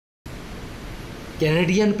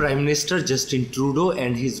Canadian Prime Minister Justin Trudeau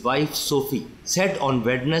and his wife Sophie said on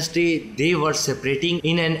Wednesday they were separating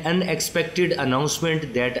in an unexpected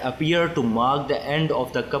announcement that appeared to mark the end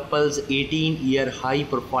of the couple's 18-year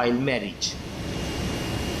high-profile marriage.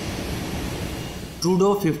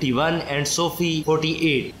 Trudeau, 51, and Sophie,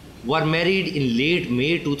 48, were married in late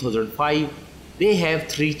May 2005. They have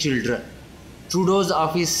 3 children. Trudeau's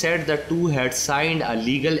office said the two had signed a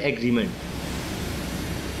legal agreement.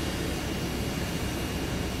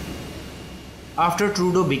 After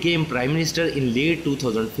Trudeau became Prime Minister in late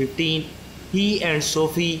 2015, he and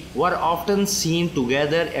Sophie were often seen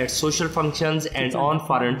together at social functions and on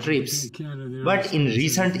foreign trips. But in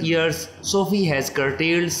recent years, Sophie has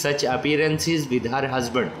curtailed such appearances with her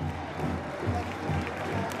husband.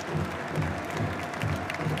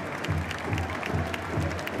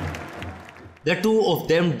 The two of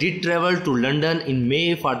them did travel to London in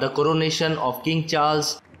May for the coronation of King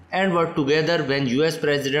Charles and were together when US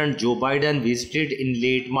President Joe Biden visited in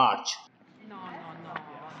late March.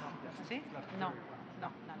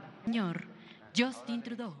 Justin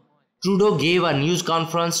Trudeau. Trudeau gave a news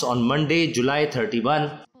conference on Monday, July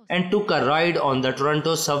 31, and took a ride on the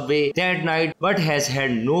Toronto subway that night but has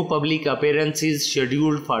had no public appearances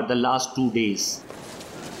scheduled for the last 2 days.